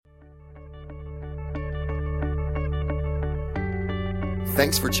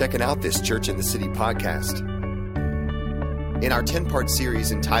Thanks for checking out this Church in the City podcast. In our 10-part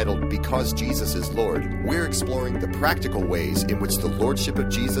series entitled Because Jesus is Lord, we're exploring the practical ways in which the Lordship of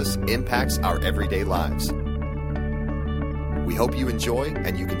Jesus impacts our everyday lives. We hope you enjoy,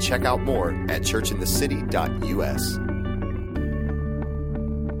 and you can check out more at churchinthecity.us.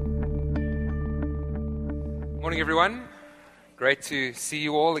 Morning, everyone. Great to see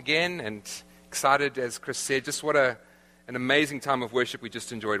you all again, and excited, as Chris said. Just what an amazing time of worship we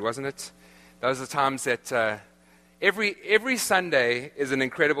just enjoyed, wasn't it? Those are times that every Sunday is an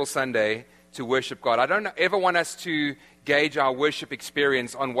incredible Sunday to worship God. I don't ever want us to gauge our worship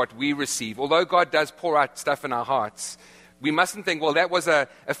experience on what we receive. Although God does pour out stuff in our hearts, we mustn't think, well, that was a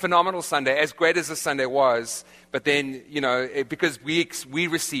phenomenal Sunday, as great as the Sunday was, but then, because we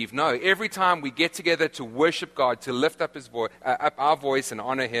receive. No, every time we get together to worship God, to lift up up our voice and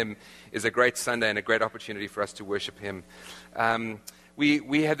honor Him, is a great Sunday and a great opportunity for us to worship Him.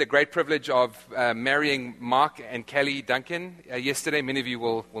 We had the great privilege of marrying Mark and Kelly Duncan yesterday. Many of you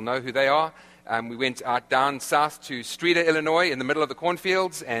will know who they are. We went out down south to Streator, Illinois, in the middle of the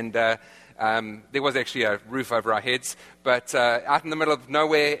cornfields, and there was actually a roof over our heads, but out in the middle of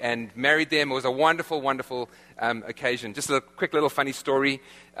nowhere, and married them. It was a wonderful, wonderful occasion. Just a quick little funny story.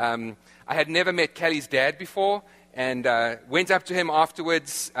 I had never met Kelly's dad before, and went up to him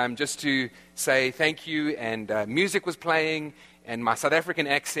afterwards just to say thank you, and music was playing, and my South African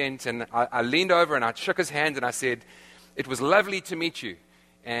accent, and I leaned over and I shook his hand and I said, "It was lovely to meet you."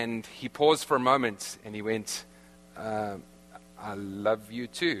 And he paused for a moment and he went, "I love you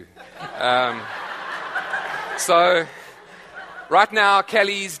too." So right now,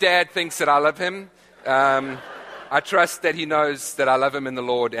 Kelly's dad thinks that I love him. I trust that he knows that I love him in the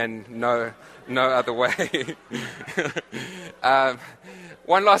Lord and no other way.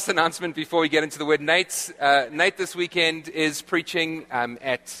 One last announcement before we get into the word. Nate this weekend is preaching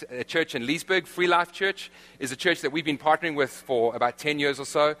at a church in Leesburg. Free Life Church is a church that we've been partnering with for about 10 years or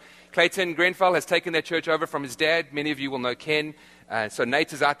so. Clayton Grenfell has taken that church over from his dad. Many of you will know Ken. So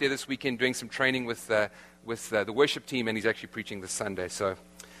Nate is out there this weekend doing some training with the worship team, and he's actually preaching this Sunday. So,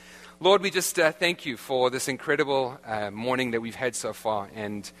 Lord, we just thank you for this incredible morning that we've had so far.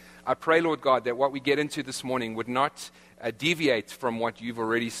 And I pray, Lord God, that what we get into this morning would not deviate from what you've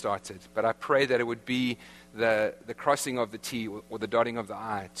already started. But I pray that it would be the crossing of the T or the dotting of the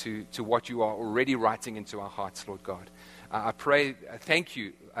I to what you are already writing into our hearts, Lord God. I pray, thank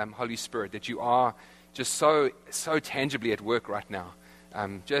you, Holy Spirit, that you are just so tangibly at work right now,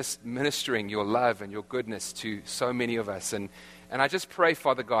 just ministering your love and your goodness to so many of us. And I just pray,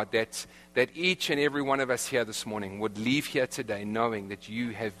 Father God, that each and every one of us here this morning would leave here today knowing that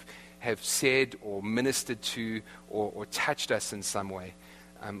you have said or ministered to or touched us in some way.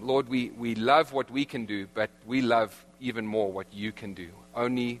 Lord, we love what we can do, but we love even more what you can do,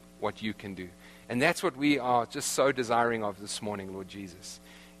 only what you can do. And that's what we are just so desiring of this morning, Lord Jesus,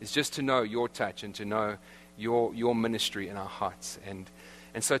 is just to know your touch and to know your ministry in our hearts. And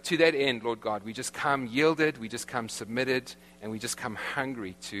so to that end, Lord God, we just come yielded, we just come submitted, and we just come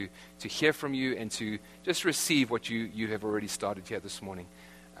hungry to hear from you and to just receive what you have already started here this morning.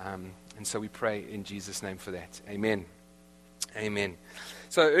 And so we pray in Jesus' name for that. Amen. Amen.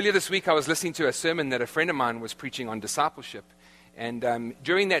 So earlier this week, I was listening to a sermon that a friend of mine was preaching on discipleship. And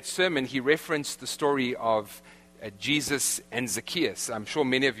during that sermon, he referenced the story of Jesus and Zacchaeus. I'm sure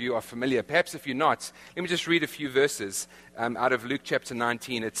many of you are familiar. Perhaps if you're not, let me just read a few verses out of Luke chapter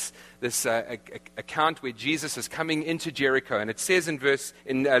 19. It's this account where Jesus is coming into Jericho. And it says in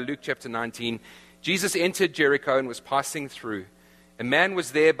Luke chapter 19, Jesus entered Jericho and was passing through. A man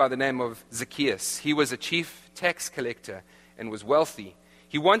was there by the name of Zacchaeus. He was a chief tax collector and was wealthy.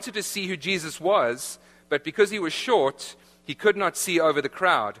 He wanted to see who Jesus was, but because he was short, he could not see over the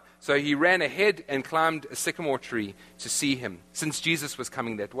crowd. So he ran ahead and climbed a sycamore tree to see him, since Jesus was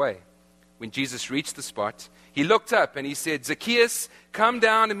coming that way. When Jesus reached the spot, he looked up and he said, "Zacchaeus, come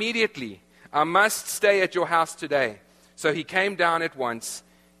down immediately. I must stay at your house today." So he came down at once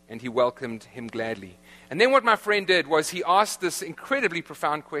and he welcomed him gladly. And then what my friend did was he asked this incredibly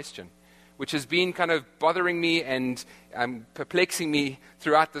profound question, which has been kind of bothering me and perplexing me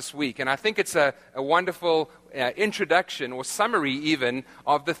throughout this week. And I think it's a wonderful introduction or summary even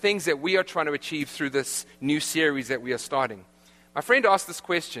of the things that we are trying to achieve through this new series that we are starting. My friend asked this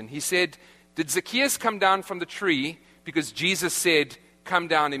question. He said, did Zacchaeus come down from the tree because Jesus said, "Come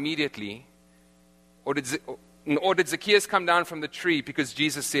down immediately"? Or did Zacchaeus come down from the tree because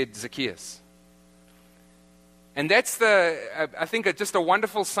Jesus said, "Zacchaeus"? And that's I think, just a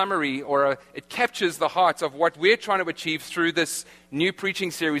wonderful summary, it captures the heart of what we're trying to achieve through this new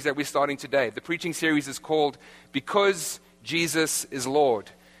preaching series that we're starting today. The preaching series is called Because Jesus is Lord.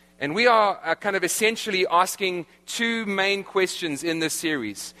 And we are kind of essentially asking two main questions in this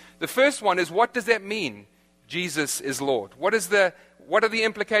series. The first one is, what does that mean, Jesus is Lord? What are the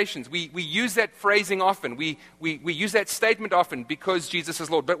implications? We use that phrasing often. We use that statement often, because Jesus is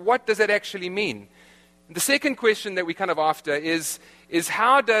Lord. But what does that actually mean? The second question that we kind of after is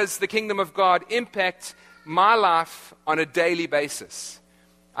how does the kingdom of God impact my life on a daily basis?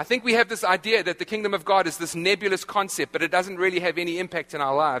 I think we have this idea that the kingdom of God is this nebulous concept, but it doesn't really have any impact in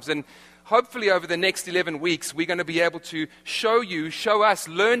our lives. And hopefully over the next 11 weeks, we're going to be able to show us,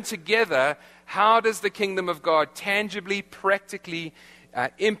 learn together, how does the kingdom of God tangibly, practically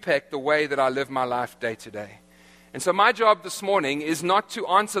impact the way that I live my life day to day. And so my job this morning is not to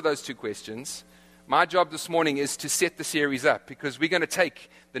answer those two questions. My job this morning is to set the series up, because we're going to take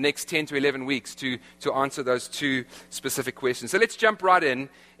the next 10 to 11 weeks to answer those two specific questions. So let's jump right in.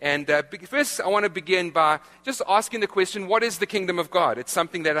 And first, I want to begin by just asking the question, what is the kingdom of God? It's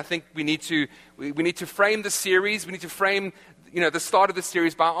something that I think we need to frame the series. We need to frame the start of the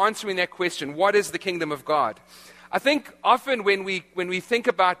series by answering that question, what is the kingdom of God? I think often when we think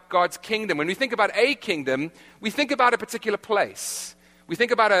about God's kingdom, when we think about a kingdom, we think about a particular place. We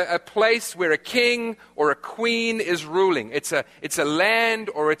think about a place where a king or a queen is ruling. It's a land,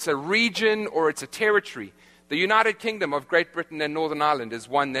 or it's a region, or it's a territory. The United Kingdom of Great Britain and Northern Ireland is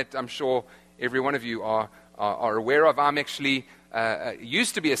one that I'm sure every one of you are aware of. I'm actually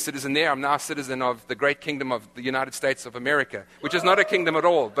used to be a citizen there. I'm now a citizen of the great kingdom of the United States of America, which is not a kingdom at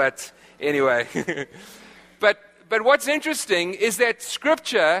all, but anyway. But what's interesting is that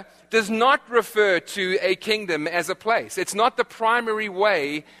Scripture does not refer to a kingdom as a place. It's not the primary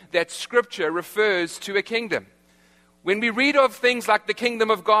way that Scripture refers to a kingdom. When we read of things like the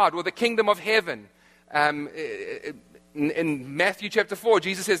kingdom of God or the kingdom of heaven, in Matthew chapter 4,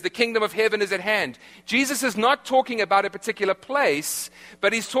 Jesus says the kingdom of heaven is at hand. Jesus is not talking about a particular place,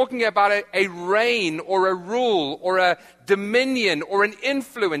 but he's talking about a reign or a rule or a dominion or an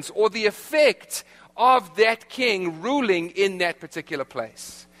influence or the effect of that king ruling in that particular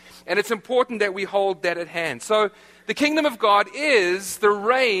place. And it's important that we hold that at hand. So the kingdom of God is the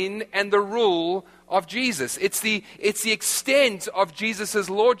reign and the rule of Jesus. It's the extent of Jesus'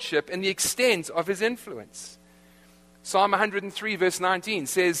 lordship and the extent of his influence. Psalm 103 verse 19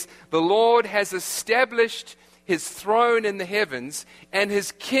 says, "The Lord has established his throne in the heavens, and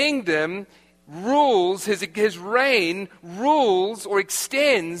his kingdom rules, his reign rules or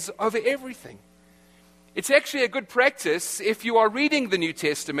extends over everything." It's actually a good practice, if you are reading the New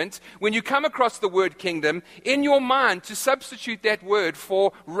Testament, when you come across the word kingdom, in your mind to substitute that word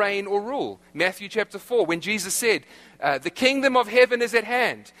for reign or rule. Matthew chapter 4, when Jesus said, the kingdom of heaven is at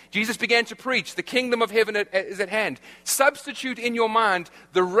hand. Jesus began to preach, the kingdom of heaven is at hand. Substitute in your mind,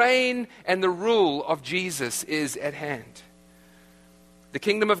 the reign and the rule of Jesus is at hand. The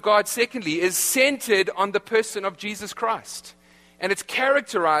kingdom of God, secondly, is centered on the person of Jesus Christ. And it's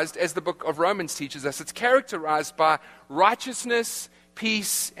characterized, as the book of Romans teaches us, it's characterized by righteousness,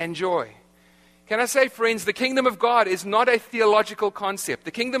 peace, and joy. Can I say, friends, the kingdom of God is not a theological concept.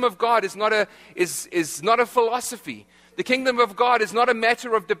 The kingdom of God is not a philosophy. The kingdom of God is not a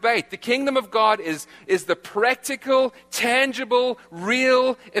matter of debate. The kingdom of God is the practical, tangible,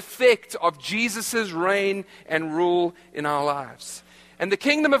 real effect of Jesus' reign and rule in our lives. And the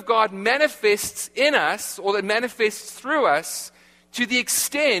kingdom of God manifests in us, or it manifests through us, to the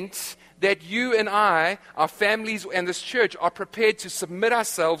extent that you and I, our families and this church, are prepared to submit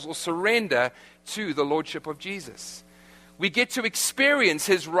ourselves or surrender to the lordship of Jesus. We get to experience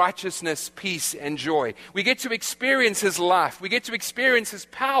his righteousness, peace, and joy. We get to experience his life. We get to experience his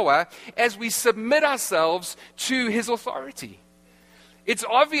power as we submit ourselves to his authority. It's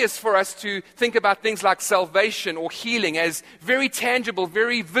obvious for us to think about things like salvation or healing as very tangible,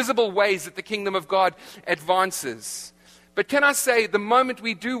 very visible ways that the kingdom of God advances. But can I say, the moment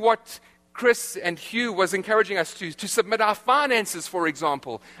we do what Chris and Hugh was encouraging us to submit our finances, for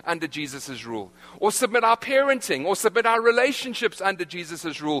example, under Jesus' rule, or submit our parenting, or submit our relationships under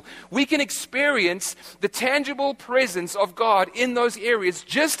Jesus' rule, we can experience the tangible presence of God in those areas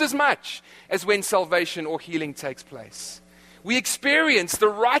just as much as when salvation or healing takes place. We experience the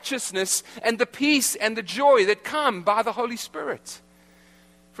righteousness and the peace and the joy that come by the Holy Spirit.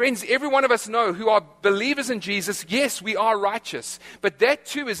 Friends, every one of us know who are believers in Jesus, yes, we are righteous, but that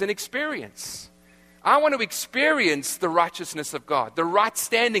too is an experience. I want to experience the righteousness of God, the right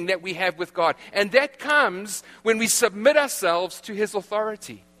standing that we have with God, and that comes when we submit ourselves to his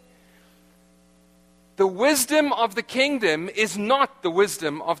authority. The wisdom of the kingdom is not the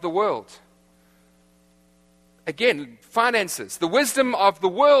wisdom of the world. Again, finances. The wisdom of the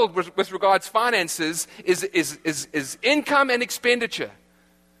world with regards to finances is income and expenditure.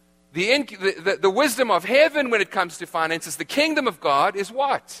 The wisdom of heaven when it comes to finances, the kingdom of God, is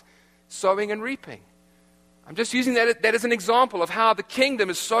what? Sowing and reaping. I'm just using that as an example of how the kingdom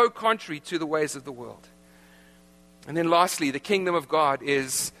is so contrary to the ways of the world. And then lastly, the kingdom of God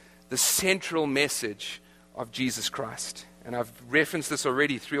is the central message of Jesus Christ. And I've referenced this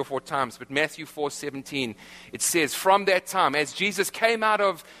already 3 or 4 times, but Matthew 4:17, it says, from that time, as Jesus came out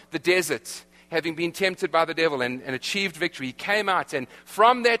of the desert, having been tempted by the devil and achieved victory, he came out, and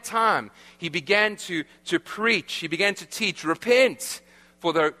from that time, he began to preach, he began to teach, repent,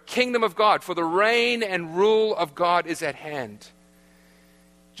 for the kingdom of God, for the reign and rule of God is at hand.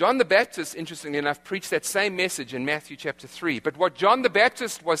 John the Baptist, interestingly enough, preached that same message in Matthew chapter 3. But what John the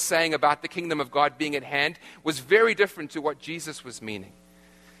Baptist was saying about the kingdom of God being at hand was very different to what Jesus was meaning.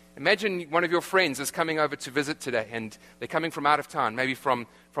 Imagine one of your friends is coming over to visit today, and they're coming from out of town, maybe from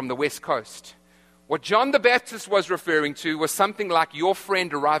the West Coast. What John the Baptist was referring to was something like your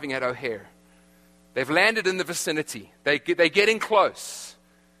friend arriving at O'Hare. They've landed in the vicinity. They're getting close.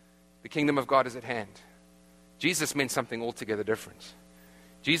 The kingdom of God is at hand. Jesus meant something altogether different.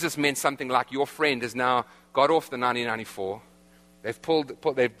 Jesus meant something like your friend has now got off the 9094.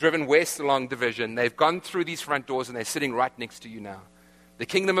 They've driven west along Division. They've gone through these front doors and they're sitting right next to you now. The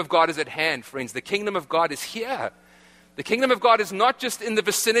kingdom of God is at hand, friends. The kingdom of God is here. The kingdom of God is not just in the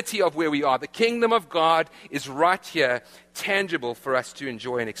vicinity of where we are. The kingdom of God is right here, tangible for us to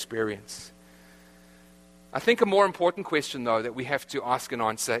enjoy and experience. I think a more important question, though, that we have to ask and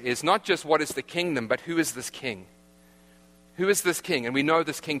answer is not just what is the kingdom, but who is this king? Who is this king? And we know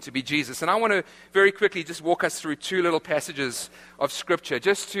this king to be Jesus. And I want to very quickly just walk us through 2 little passages of Scripture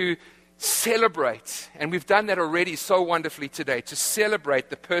just to celebrate, and we've done that already so wonderfully today, to celebrate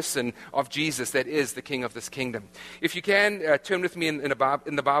the person of Jesus that is the king of this kingdom. If you can, turn with me in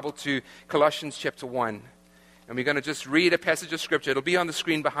the Bible to Colossians chapter 1. And we're going to just read a passage of Scripture. It'll be on the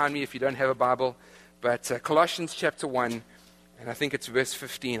screen behind me if you don't have a Bible. But Colossians chapter 1, and I think it's verse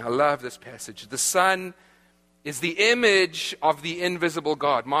 15. I love this passage. The Son is the image of the invisible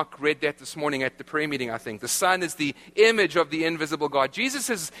God. Mark read that this morning at the prayer meeting, I think. The Son is the image of the invisible God.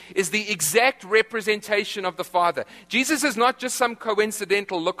 Jesus is the exact representation of the Father. Jesus is not just some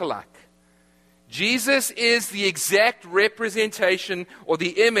coincidental lookalike. Jesus is the exact representation or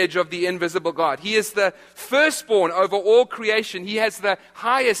the image of the invisible God. He is the firstborn over all creation. He has the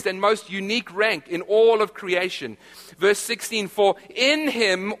highest and most unique rank in all of creation. Verse 16, for in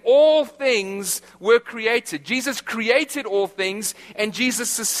him all things were created. Jesus created all things, and Jesus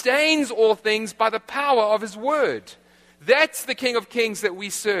sustains all things by the power of his word. That's the King of Kings that we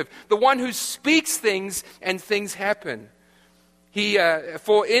serve, the one who speaks things and things happen.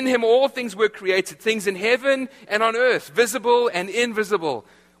 For in him all things were created, things in heaven and on earth, visible and invisible,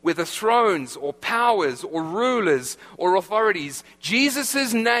 whether thrones or powers or rulers or authorities.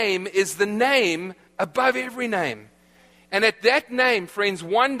 Jesus' name is the name above every name. And at that name, friends,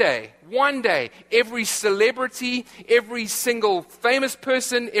 one day, every celebrity, every single famous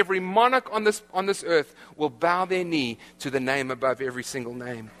person, every monarch on this earth will bow their knee to the name above every single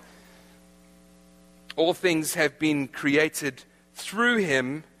name. All things have been created through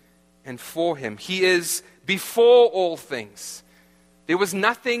him and for him. He is before all things. There was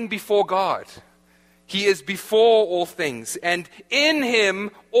nothing before God. He is before all things. And in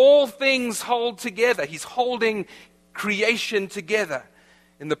him, all things hold together. He's holding creation together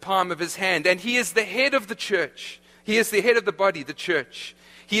in the palm of his hand. And he is the head of the church. He is the head of the body, the church.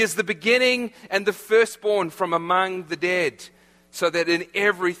 He is the beginning and the firstborn from among the dead, so that in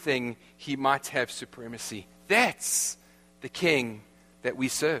everything he might have supremacy. That's the king that we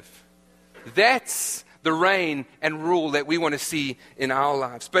serve. That's the reign and rule that we want to see in our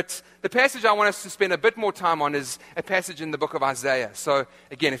lives. But the passage I want us to spend a bit more time on is a passage in the book of Isaiah. So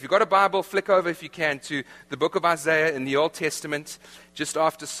again, if you've got a Bible, flick over if you can to the book of Isaiah in the Old Testament, just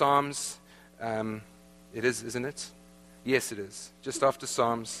after Psalms. It is, isn't it? Yes, it is. Just after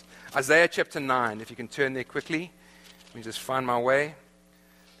Psalms. Isaiah chapter 9, if you can turn there quickly. Let me just find my way.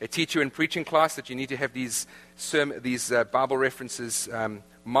 They teach you in preaching class that you need to have these Bible references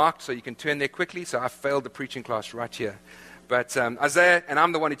marked so you can turn there quickly. So I failed the preaching class right here. But Isaiah, and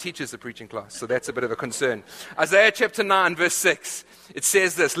I'm the one who teaches the preaching class, so that's a bit of a concern. Isaiah chapter 9, verse 6, it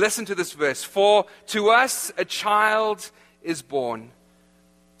says this. Listen to this verse. For to us a child is born,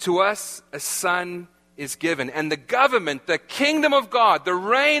 to us a son is given, and the government, the kingdom of God, the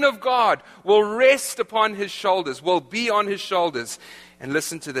reign of God will rest upon his shoulders, will be on his shoulders. And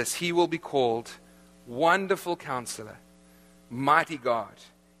listen to this. He will be called Wonderful Counselor, Mighty God,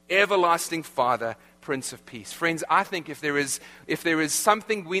 Everlasting Father, Prince of Peace. Friends, I think if there is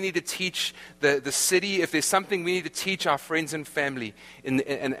something we need to teach the city, if there's something we need to teach our friends and family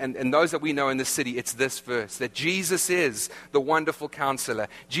and those that we know in the city, it's this verse, that Jesus is the wonderful counselor.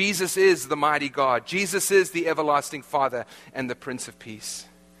 Jesus is the mighty God. Jesus is the everlasting Father and the Prince of Peace.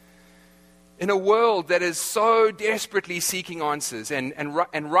 In a world that is so desperately seeking answers, and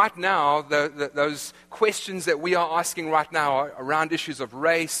right now, those questions that we are asking right now are around issues of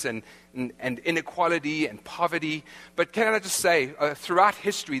race and inequality and poverty. But can I just say, throughout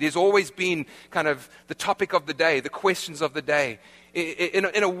history, there's always been kind of the topic of the day, the questions of the day.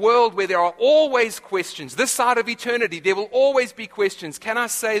 In a world where there are always questions, this side of eternity, there will always be questions. Can I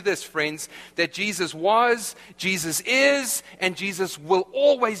say this, friends, that Jesus was, Jesus is, and Jesus will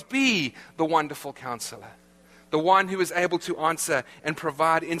always be the wonderful counselor, the one who is able to answer and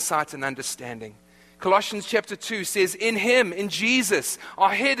provide insight and understanding. Colossians chapter 2 says, in Him, in Jesus,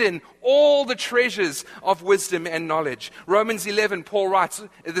 are hidden all the treasures of wisdom and knowledge. Romans 11, Paul writes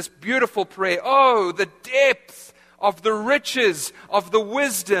this beautiful prayer, oh, the depth of the riches of the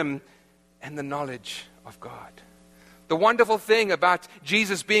wisdom and the knowledge of God. The wonderful thing about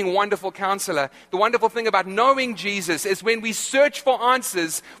Jesus being wonderful counselor, the wonderful thing about knowing Jesus is when we search for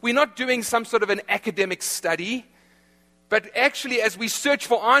answers, we're not doing some sort of an academic study, but actually as we search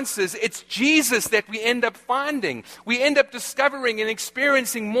for answers, it's Jesus that we end up finding. We end up discovering and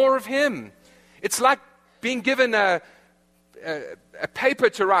experiencing more of Him. It's like being given a paper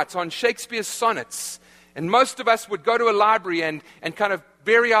to write on Shakespeare's sonnets. And most of us would go to a library and kind of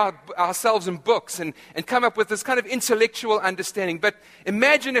bury ourselves in books and come up with this kind of intellectual understanding. But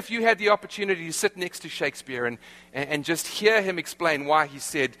imagine if you had the opportunity to sit next to Shakespeare and just hear him explain why he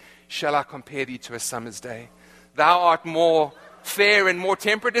said, shall I compare thee to a summer's day? Thou art more fair and more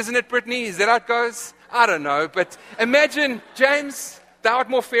temperate, isn't it, Brittany? Is that how it goes? I don't know. But imagine, James, thou art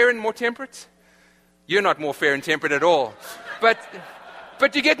more fair and more temperate? You're not more fair and temperate at all.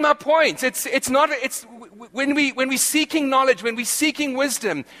 But you get my point. It's not. When we're seeking knowledge, when we're seeking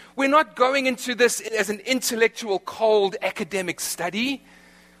wisdom, we're not going into this as an intellectual, cold academic study.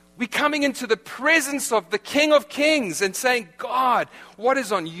 We're coming into the presence of the King of Kings and saying, God, what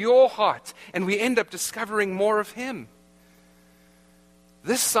is on your heart? And we end up discovering more of Him.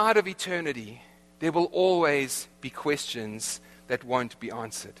 This side of eternity, there will always be questions that won't be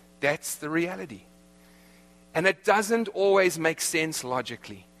answered. That's the reality. And it doesn't always make sense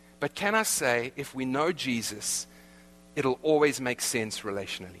logically. But can I say, if we know Jesus, it'll always make sense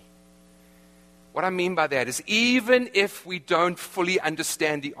relationally. What I mean by that is even if we don't fully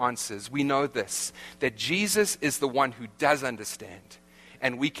understand the answers, we know this, that Jesus is the one who does understand.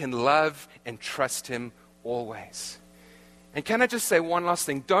 And we can love and trust Him always. And can I just say one last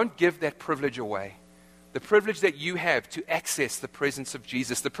thing? Don't give that privilege away. The privilege that you have to access the presence of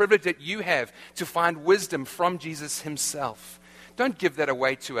Jesus, the privilege that you have to find wisdom from Jesus Himself. Don't give that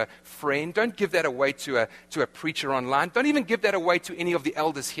away to a friend. Don't give that away to a preacher online. Don't even give that away to any of the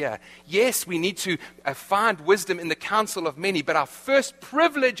elders here. Yes, we need to find wisdom in the counsel of many, but our first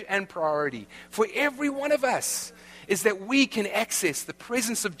privilege and priority for every one of us is that we can access the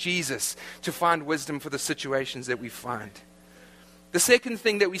presence of Jesus to find wisdom for the situations that we find. The second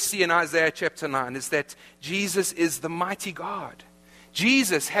thing that we see in Isaiah chapter 9 is that Jesus is the mighty God.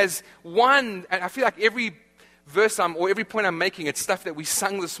 Jesus has won, and I feel like every verse or every point I'm making, it's stuff that we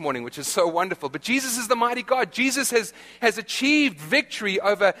sung this morning, which is so wonderful. But Jesus is the mighty God. Jesus has achieved victory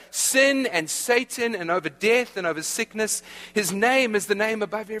over sin and Satan and over death and over sickness. His name is the name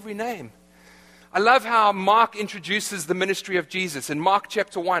above every name. I love how Mark introduces the ministry of Jesus. In Mark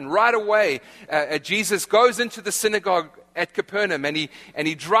chapter 1, right away, Jesus goes into the synagogue at Capernaum and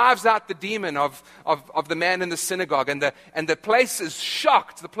he drives out the demon of the man in the synagogue. And the place is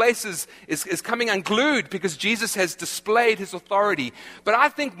shocked. The place is coming unglued because Jesus has displayed His authority. But I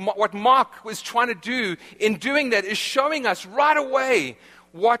think what Mark was trying to do in doing that is showing us right away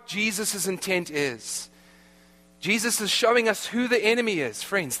what Jesus' intent is. Jesus is showing us who the enemy is,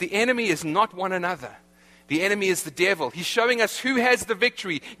 friends. The enemy is not one another. The enemy is the devil. He's showing us who has the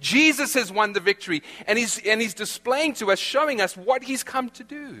victory. Jesus has won the victory. And he's displaying to us, showing us what He's come to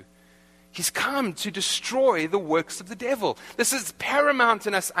do. He's come to destroy the works of the devil. This is paramount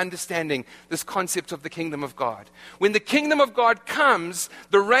in us understanding this concept of the kingdom of God. When the kingdom of God comes,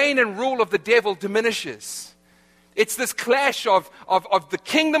 the reign and rule of the devil diminishes. It's this clash of the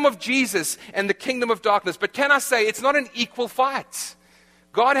kingdom of Jesus and the kingdom of darkness. But can I say, it's not an equal fight.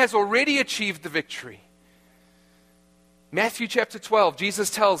 God has already achieved the victory. Matthew chapter 12, Jesus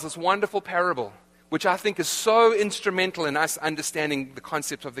tells this wonderful parable which I think is so instrumental in us understanding the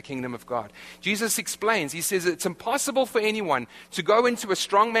concept of the kingdom of God. Jesus explains, he says it's impossible for anyone to go into a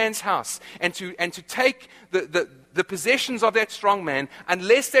strong man's house and to take the possessions of that strong man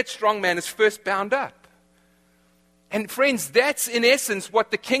unless that strong man is first bound up. And friends, that's in essence what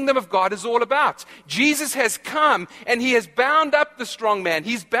the kingdom of God is all about. Jesus has come and he has bound up the strong man.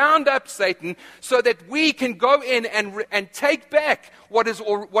 He's bound up Satan so that we can go in and take back what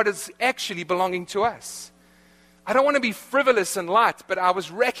is actually belonging to us. I don't want to be frivolous and light, but I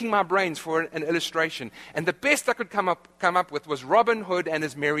was racking my brains for an illustration. And the best I could come up with was Robin Hood and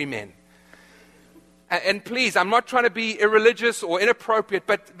his merry men. And please, I'm not trying to be irreligious or inappropriate,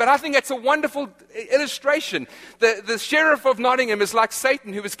 but I think it's a wonderful illustration. The sheriff of Nottingham is like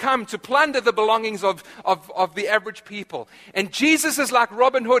Satan, who has come to plunder the belongings of the average people. And Jesus is like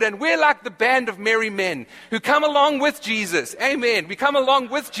Robin Hood, and we're like the band of merry men who come along with Jesus. Amen. We come along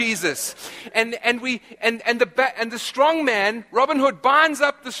with Jesus. And the strong man, Robin Hood binds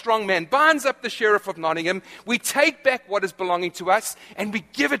up the strong man, binds up the sheriff of Nottingham. We take back what is belonging to us, and we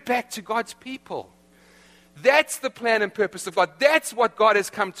give it back to God's people. That's the plan and purpose of God. That's what God has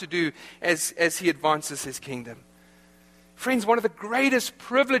come to do as he advances his kingdom. Friends, one of the greatest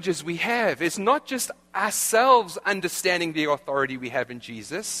privileges we have is not just ourselves understanding the authority we have in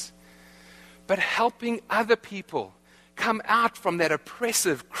Jesus, but helping other people come out from that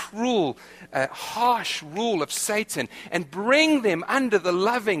oppressive, cruel, harsh rule of Satan and bring them under the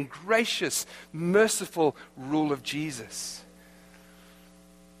loving, gracious, merciful rule of Jesus.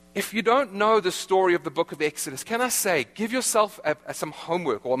 If you don't know the story of the book of Exodus, can I say, give yourself some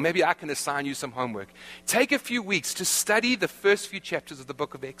homework, or maybe I can assign you some homework. Take a few weeks to study the first few chapters of the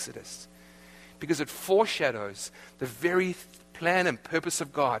book of Exodus, because it foreshadows the very plan and purpose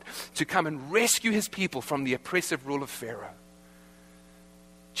of God to come and rescue his people from the oppressive rule of Pharaoh.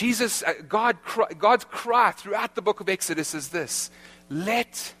 God's cry throughout the book of Exodus is this: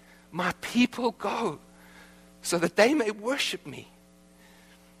 let my people go so that they may worship me.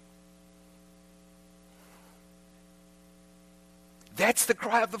 That's the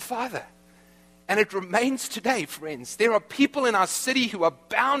cry of the Father. And it remains today, friends. There are people in our city who are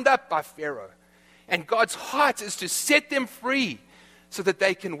bound up by Pharaoh. And God's heart is to set them free so that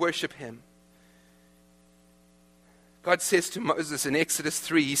they can worship him. God says to Moses in Exodus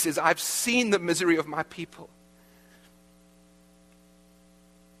 3, he says, I've seen the misery of my people.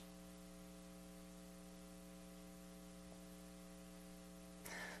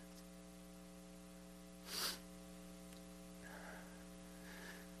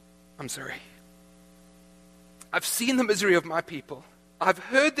 I'm sorry. I've seen the misery of my people. I've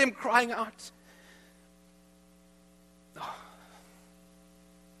heard them crying out. Oh.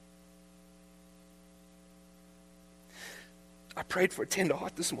 I prayed for a tender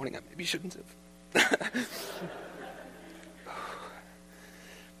heart this morning. I maybe shouldn't have.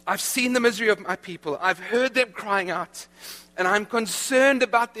 I've seen the misery of my people. I've heard them crying out. And I'm concerned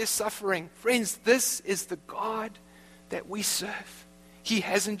about their suffering. Friends, this is the God that we serve. He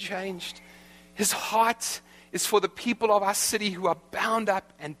hasn't changed. His heart is for the people of our city who are bound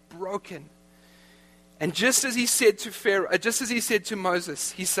up and broken. And just as he said to Pharaoh, just as he said to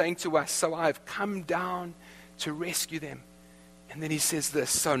Moses, he's saying to us, so I have come down to rescue them. And then he says this,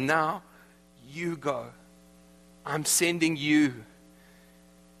 so now you go. I'm sending you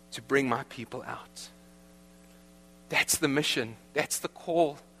to bring my people out. That's the mission. That's the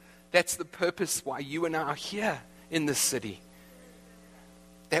call. That's the purpose why you and I are here in this city.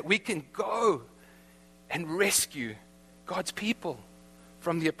 That we can go and rescue God's people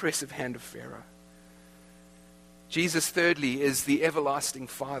from the oppressive hand of Pharaoh. Jesus, thirdly, is the everlasting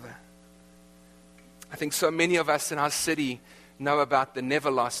Father. I think so many of us in our city know about the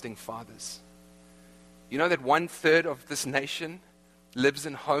neverlasting fathers. You know that 1/3 of this nation lives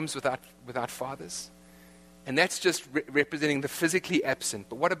in homes without fathers? And that's just representing the physically absent.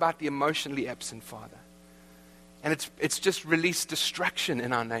 But what about the emotionally absent father? And it's just released destruction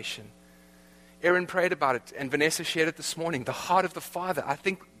in our nation. Aaron prayed about it, and Vanessa shared it this morning. The heart of the Father. I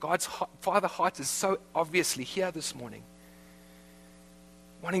think God's Father heart is so obviously here this morning.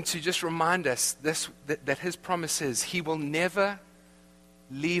 Wanting to just remind us that his promise is he will never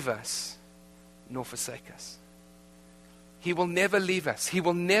leave us nor forsake us. He will never leave us. He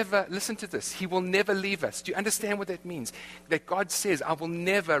will never, listen to this, he will never leave us. Do you understand what that means? That God says, I will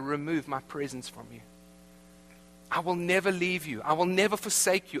never remove my presence from you. I will never leave you. I will never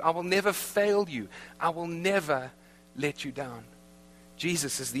forsake you. I will never fail you. I will never let you down.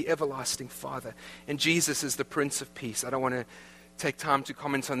 Jesus is the everlasting Father, and Jesus is the Prince of Peace. I don't want to take time to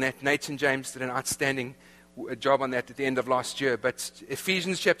comment on that. Nate and James did an outstanding a job on that at the end of last year. But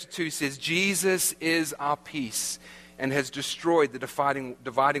Ephesians chapter 2 says, Jesus is our peace and has destroyed the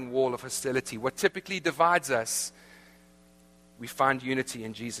dividing wall of hostility. What typically divides us, we find unity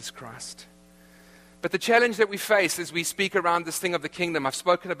in Jesus Christ. But the challenge that we face as we speak around this thing of the kingdom, I've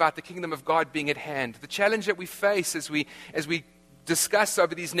spoken about the kingdom of God being at hand. The challenge that we face as we discuss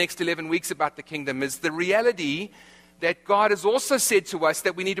over these next 11 weeks about the kingdom is the reality that God has also said to us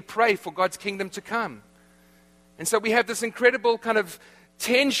that we need to pray for God's kingdom to come. And so we have this incredible kind of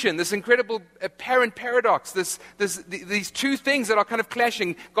tension, this incredible apparent paradox, these two things that are kind of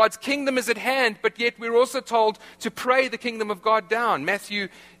clashing. God's kingdom is at hand, but yet we're also told to pray the kingdom of God down. Matthew,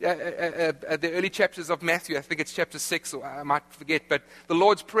 the early chapters of Matthew, I think it's chapter 6, or I might forget, but the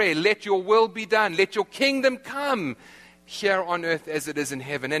Lord's Prayer, let your will be done, let your kingdom come here on earth as it is in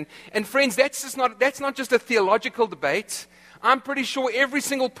heaven. And friends, that's not just a theological debate. I'm pretty sure every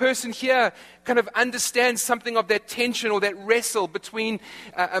single person here kind of understands something of that tension or that wrestle between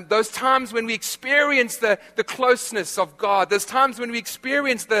those times when we experience the closeness of God, those times when we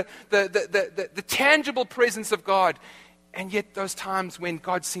experience the tangible presence of God, and yet those times when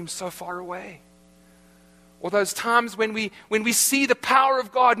God seems so far away. Or those times when we see the power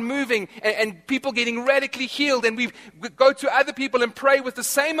of God moving and people getting radically healed, and we go to other people and pray with the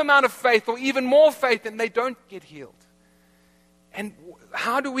same amount of faith or even more faith, and they don't get healed. And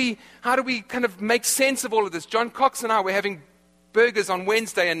how do we kind of make sense of all of this? John Cox and I were having burgers on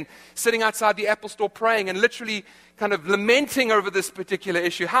Wednesday and sitting outside the Apple store praying and literally kind of lamenting over this particular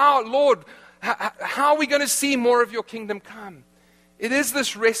issue. Lord, how are we going to see more of your kingdom come? It is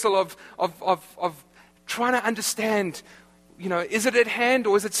this wrestle of trying to understand, is it at hand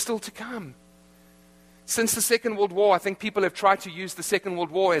or is it still to come? Since the Second World War, I think people have tried to use the Second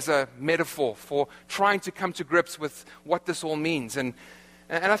World War as a metaphor for trying to come to grips with what this all means. And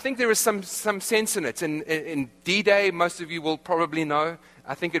I think there is some sense in it. In D-Day, most of you will probably know,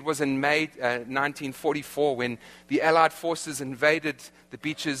 I think it was in May 1944 when the Allied forces invaded the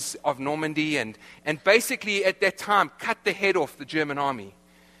beaches of Normandy and basically at that time cut the head off the German army.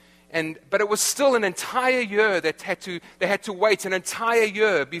 But it was still an entire year they had to wait an entire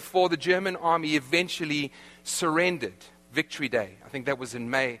year before the German army eventually surrendered. Victory Day. I think that was in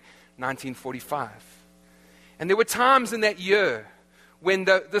May 1945. And there were times in that year when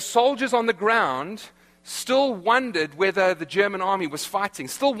the soldiers on the ground still wondered whether the German army was fighting,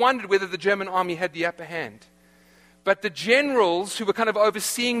 still wondered whether the German army had the upper hand. But the generals who were kind of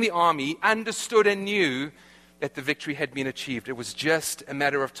overseeing the army understood and knew that the victory had been achieved. It was just a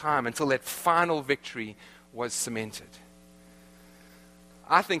matter of time until that final victory was cemented.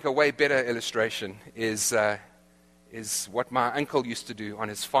 I think a way better illustration is what my uncle used to do on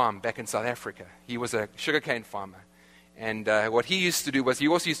his farm back in South Africa. He was a sugarcane farmer. And what he used to do was he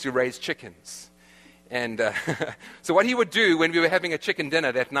also used to raise chickens. And so what he would do when we were having a chicken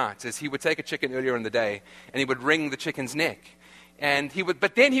dinner that night is he would take a chicken earlier in the day and he would wring the chicken's neck.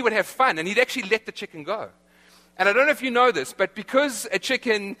 But then he would have fun and he'd actually let the chicken go. And I don't know if you know this, but because a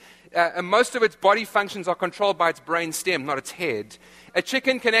chicken, most of its body functions are controlled by its brain stem, not its head, a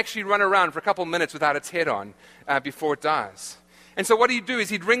chicken can actually run around for a couple of minutes without its head on before it dies. And so what he'd do is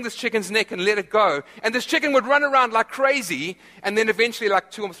he'd wring this chicken's neck and let it go, and this chicken would run around like crazy, and then eventually,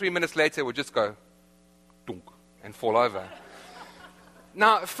 like 2 or 3 minutes later, it would just go, dunk, and fall over.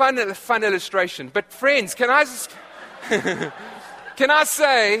 Now, fun illustration, but friends, can I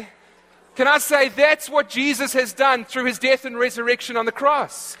say that's what Jesus has done through his death and resurrection on the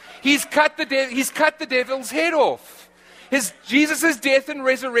cross. He's cut the devil's head off. Jesus' death and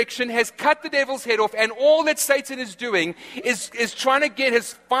resurrection has cut the devil's head off, and all that Satan is doing is trying to get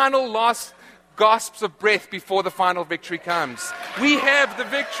his final last gasps of breath before the final victory comes. We have the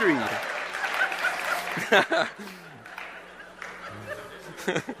victory.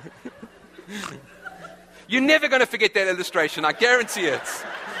 You're never going to forget that illustration, I guarantee it.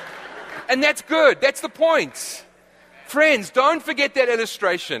 And that's good. That's the point. Friends, don't forget that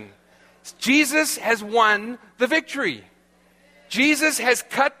illustration. Jesus has won the victory. Jesus has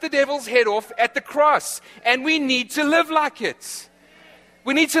cut the devil's head off at the cross. And we need to live like it.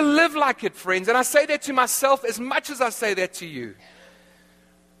 We need to live like it, friends. And I say that to myself as much as I say that to you.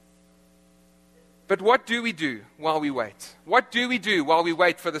 But what do we do while we wait? What do we do while we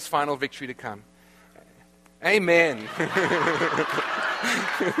wait for this final victory to come? Amen.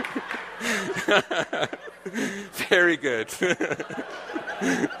 Very good.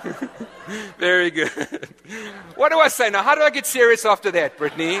 Very good. What do I say now? How do I get serious after that,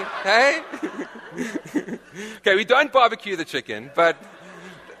 Brittany? Hey? Okay, we don't barbecue the chicken, but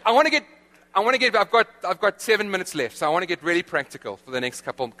I want to I've got 7 minutes left, so I want to get really practical for the next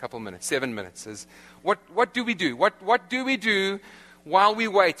couple minutes. 7 minutes is what do we do? What do we do while we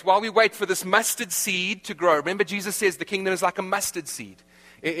wait? While we wait for this mustard seed to grow. Remember, Jesus says the kingdom is like a mustard seed.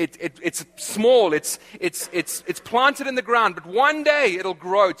 It's small. It's planted in the ground, but one day it'll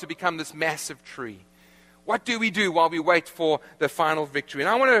grow to become this massive tree. What do we do while we wait for the final victory? And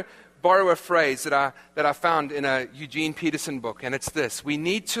I want to borrow a phrase that I found in a Eugene Peterson book, and it's this: we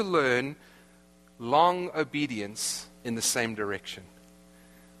need to learn long obedience in the same direction.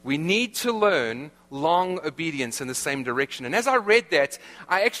 We need to learn long obedience in the same direction. And as I read that,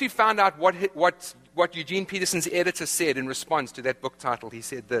 I actually found out what Eugene Peterson's editor said in response to that book title. He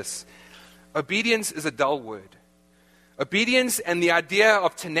said this: obedience is a dull word. Obedience and the idea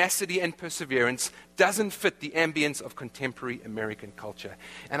of tenacity and perseverance doesn't fit the ambience of contemporary American culture.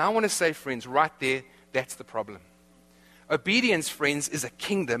 And I want to say, friends, right there, that's the problem. Obedience, friends, is a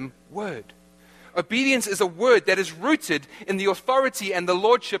kingdom word. Obedience is a word that is rooted in the authority and the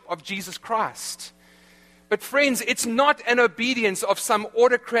lordship of Jesus Christ. But friends, it's not an obedience of some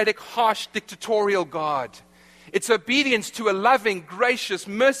autocratic, harsh, dictatorial God. It's obedience to a loving, gracious,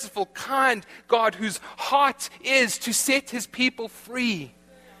 merciful, kind God whose heart is to set his people free.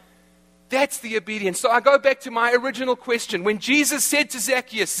 That's the obedience. So I go back to my original question. When Jesus said to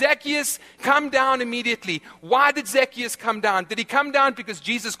Zacchaeus, Zacchaeus, come down immediately. Why did Zacchaeus come down? Did he come down because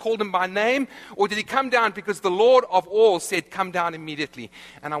Jesus called him by name? Or did he come down because the Lord of all said, come down immediately?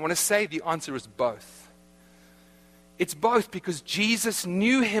 And I want to say the answer is both. It's both, because Jesus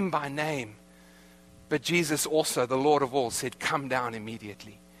knew him by name. But Jesus also, the Lord of all, said, come down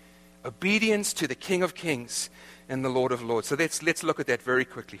immediately. Obedience to the King of Kings and the Lord of Lords. So let's look at that very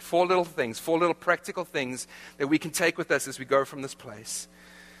quickly. 4 little things, 4 little practical things that we can take with us as we go from this place.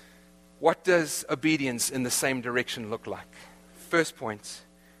 What does obedience in the same direction look like? First point,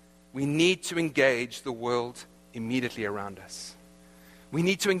 we need to engage the world immediately around us. We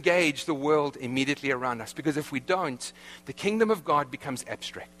need to engage the world immediately around us, because if we don't, the kingdom of God becomes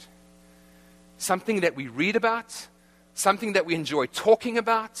abstract. Something that we read about, something that we enjoy talking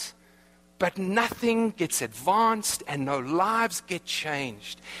about, but nothing gets advanced and no lives get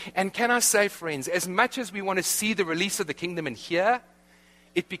changed. And can I say, friends, as much as we want to see the release of the kingdom in here,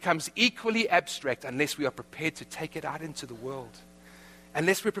 it becomes equally abstract unless we are prepared to take it out into the world,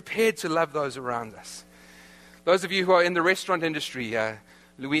 unless we're prepared to love those around us. Those of you who are in the restaurant industry,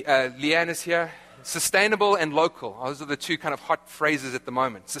 Leanne is here. Sustainable and local. Those are the 2 kind of hot phrases at the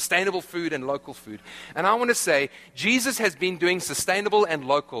moment. Sustainable food and local food. And I want to say, Jesus has been doing sustainable and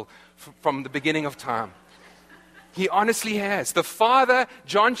local from the beginning of time. He honestly has. The Father,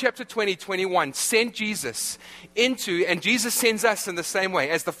 John chapter 20, 21, sent Jesus into, and Jesus sends us in the same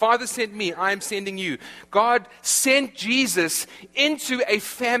way. As the Father sent me, I am sending you. God sent Jesus into a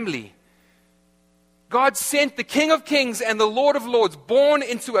family. God sent the King of Kings and the Lord of Lords, born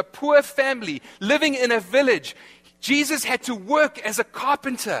into a poor family, living in a village. Jesus had to work as a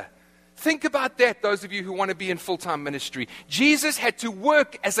carpenter. Think about that, those of you who want to be in full-time ministry. Jesus had to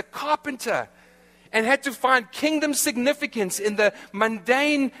work as a carpenter and had to find kingdom significance in the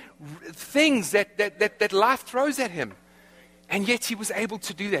mundane things that life throws at him. And yet he was able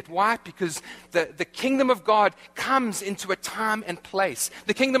to do that. Why? Because the kingdom of God comes into a time and place.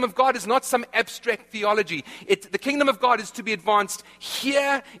 The kingdom of God is not some abstract theology. The kingdom of God is to be advanced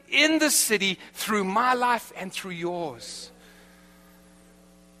here in the city through my life and through yours.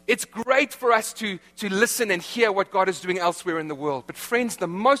 It's great for us to listen and hear what God is doing elsewhere in the world. But friends, the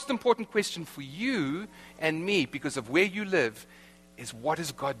most important question for you and me, because of where you live, is what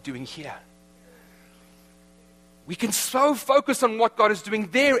is God doing here? We can so focus on what God is doing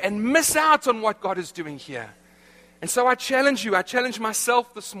there and miss out on what God is doing here. And so I challenge you, I challenge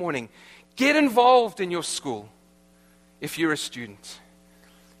myself this morning. Get involved in your school if you're a student.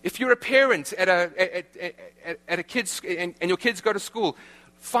 If you're a parent at a kid's, and your kids go to school,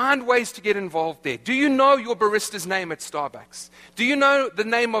 find ways to get involved there. Do you know your barista's name at Starbucks? Do you know the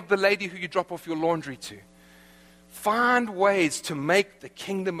name of the lady who you drop off your laundry to? Find ways to make the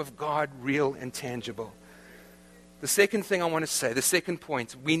kingdom of God real and tangible. The second thing I want to say, the second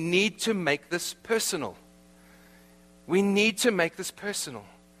point, we need to make this personal. We need to make this personal.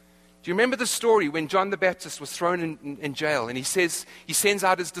 Do you remember the story when John the Baptist was thrown in jail, and he sends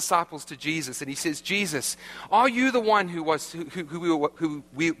out his disciples to Jesus, and he says, Jesus, are you the one who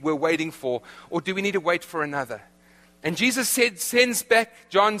we were waiting for, or do we need to wait for another? And Jesus sends back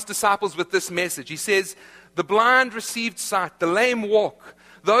John's disciples with this message. He says, the blind received sight, the lame walk,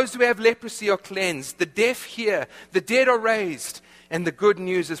 those who have leprosy are cleansed, the deaf hear, the dead are raised, and the good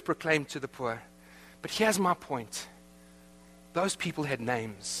news is proclaimed to the poor. But here's my point. Those people had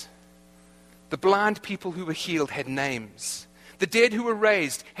names. The blind people who were healed had names. The dead who were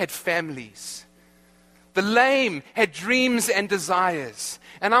raised had families. The lame had dreams and desires.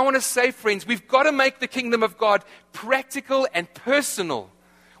 And I want to say, friends, we've got to make the kingdom of God practical and personal.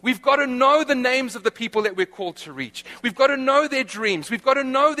 We've got to know the names of the people that we're called to reach. We've got to know their dreams. We've got to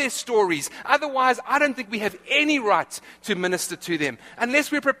know their stories. Otherwise, I don't think we have any right to minister to them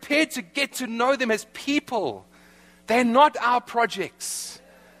unless we're prepared to get to know them as people. They're not our projects.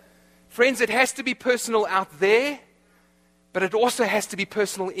 Friends, it has to be personal out there, but it also has to be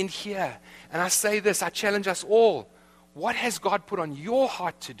personal in here. And I say this, I challenge us all. What has God put on your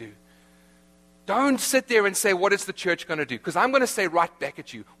heart to do? Don't sit there and say, what is the church going to do? Because I'm going to say right back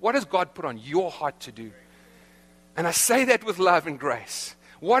at you, what has God put on your heart to do? And I say that with love and grace.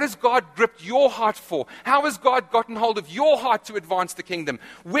 What has God gripped your heart for? How has God gotten hold of your heart to advance the kingdom?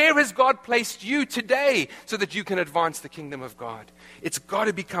 Where has God placed you today so that you can advance the kingdom of God? It's got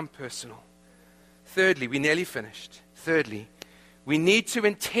to become personal. Thirdly, we nearly finished. Thirdly, we need to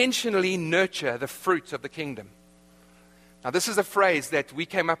intentionally nurture the fruit of the kingdom. Now, this is a phrase that we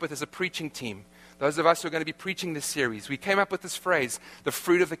came up with as a preaching team. Those of us who are going to be preaching this series, we came up with this phrase, the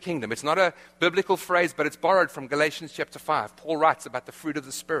fruit of the kingdom. It's not a biblical phrase, but it's borrowed from Galatians chapter 5. Paul writes about the fruit of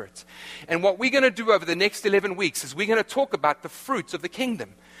the Spirit. And what we're going to do over the next 11 weeks is we're going to talk about the fruits of the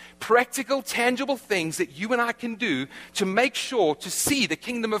kingdom. Practical, tangible things that you and I can do to make sure to see the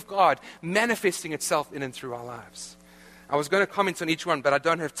kingdom of God manifesting itself in and through our lives. I was going to comment on each one, but I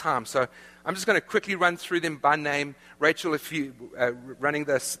don't have time, so I'm just going to quickly run through them by name. Rachel, if you running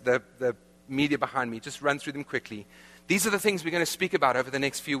the media behind me, just run through them quickly. These are the things we're going to speak about over the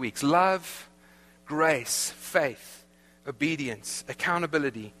next few weeks. Love, grace, faith, obedience,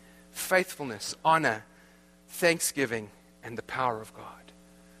 accountability, faithfulness, honor, thanksgiving, and the power of God.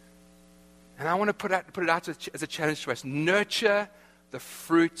 And I want to put it out as a challenge to us. Nurture the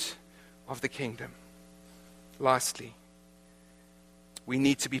fruit of the kingdom. Lastly, we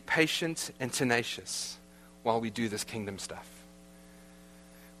need to be patient and tenacious while we do this kingdom stuff.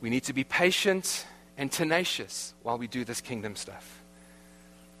 We need to be patient and tenacious while we do this kingdom stuff.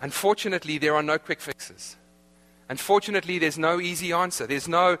 Unfortunately, there are no quick fixes. Unfortunately, there's no easy answer. There's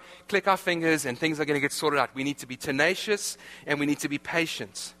no click our fingers and things are going to get sorted out. We need to be tenacious and we need to be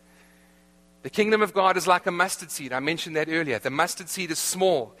patient. The kingdom of God is like a mustard seed. I mentioned that earlier. The mustard seed is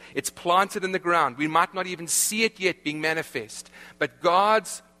small. It's planted in the ground. We might not even see it yet being manifest. But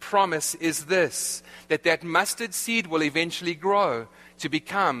God's promise is this, that mustard seed will eventually grow to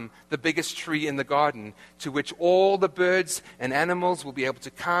become the biggest tree in the garden, to which all the birds and animals will be able to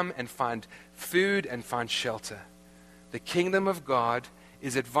come and find food and find shelter. The kingdom of God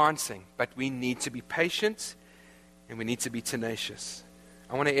is advancing, but we need to be patient and we need to be tenacious.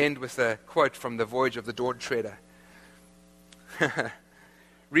 I want to end with a quote from The Voyage of the Dawn Treader.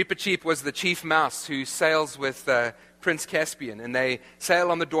 Reepicheep was the chief mouse who sails with Prince Caspian, and they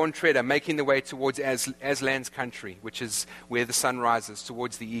sail on the Dawn Treader, making their way towards Aslan's country, which is where the sun rises,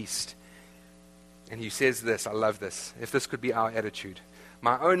 towards the east. And he says this, I love this, if this could be our attitude.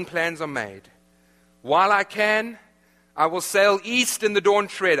 My own plans are made. While I can, I will sail east in the Dawn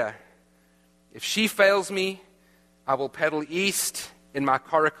Treader. If she fails me, I will paddle east in my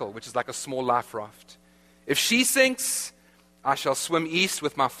coracle, which is like a small life raft. If she sinks, I shall swim east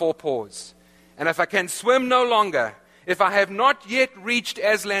with my 4 paws. And if I can swim no longer, if I have not yet reached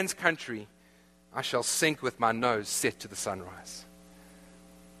Aslan's country, I shall sink with my nose set to the sunrise.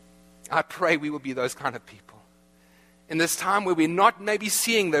 I pray we will be those kind of people. In this time where we're not maybe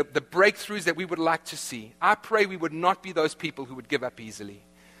seeing the breakthroughs that we would like to see, I pray we would not be those people who would give up easily.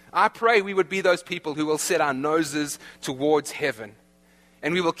 I pray we would be those people who will set our noses towards heaven.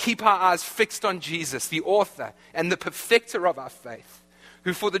 And we will keep our eyes fixed on Jesus, the author and the perfecter of our faith,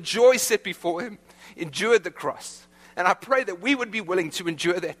 who for the joy set before him endured the cross. And I pray that we would be willing to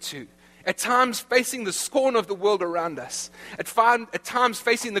endure that too. At times facing the scorn of the world around us. At times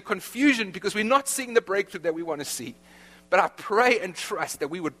facing the confusion because we're not seeing the breakthrough that we want to see. But I pray and trust that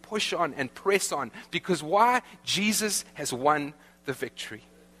we would push on and press on. Because why? Jesus has won the victory.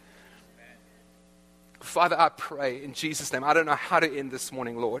 Father, I pray in Jesus' name. I don't know how to end this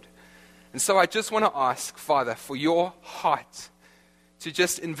morning, Lord. And so I just want to ask, Father, for your heart to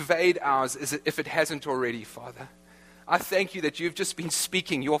just invade ours as if it hasn't already, Father. I thank you that you've just been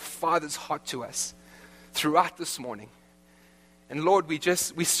speaking your Father's heart to us throughout this morning. And Lord, we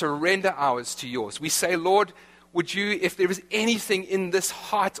surrender ours to yours. We say, Lord, would you, if there is anything in this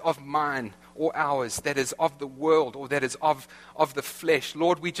heart of mine or ours that is of the world or that is of the flesh,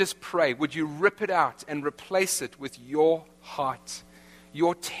 Lord, we just pray, would you rip it out and replace it with your heart,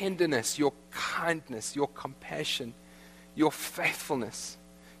 your tenderness, your kindness, your compassion, your faithfulness,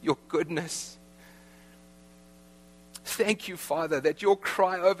 your goodness, Thank you, Father, that your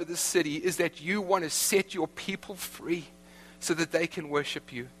cry over the city is that you want to set your people free so that they can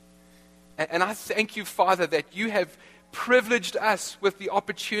worship you. And I thank you, Father, that you have privileged us with the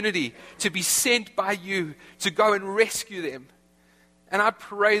opportunity to be sent by you to go and rescue them. And I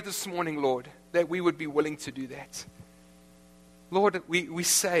pray this morning, Lord, that we would be willing to do that. Lord, we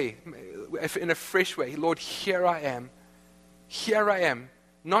say in a fresh way, Lord, here I am. Here I am.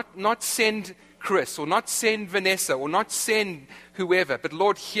 Not send Chris, or not send Vanessa, or not send whoever, but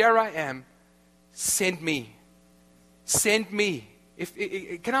Lord, here I am. Send me. Send me.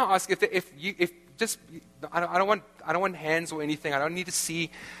 Can I ask I don't want hands or anything. I don't need to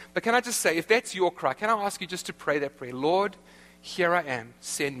see. But can I just say, if that's your cry, can I ask you just to pray that prayer? Lord, here I am.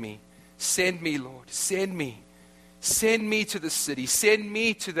 Send me. Send me, Lord. Send me. Send me to the city. Send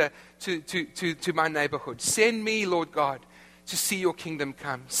me to my neighborhood. Send me, Lord God, to see your kingdom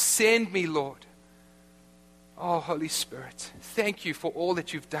come. Send me, Lord. Oh, Holy Spirit, thank you for all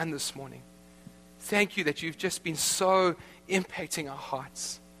that you've done this morning. Thank you that you've just been so impacting our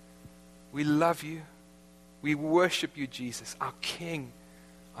hearts. We love you. We worship you, Jesus, our King,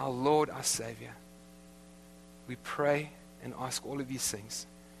 our Lord, our Savior. We pray and ask all of these things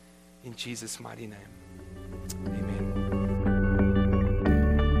in Jesus' mighty name. Amen.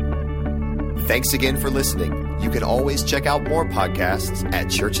 Thanks again for listening. You can always check out more podcasts at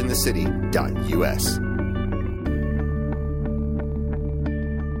churchinthecity.us.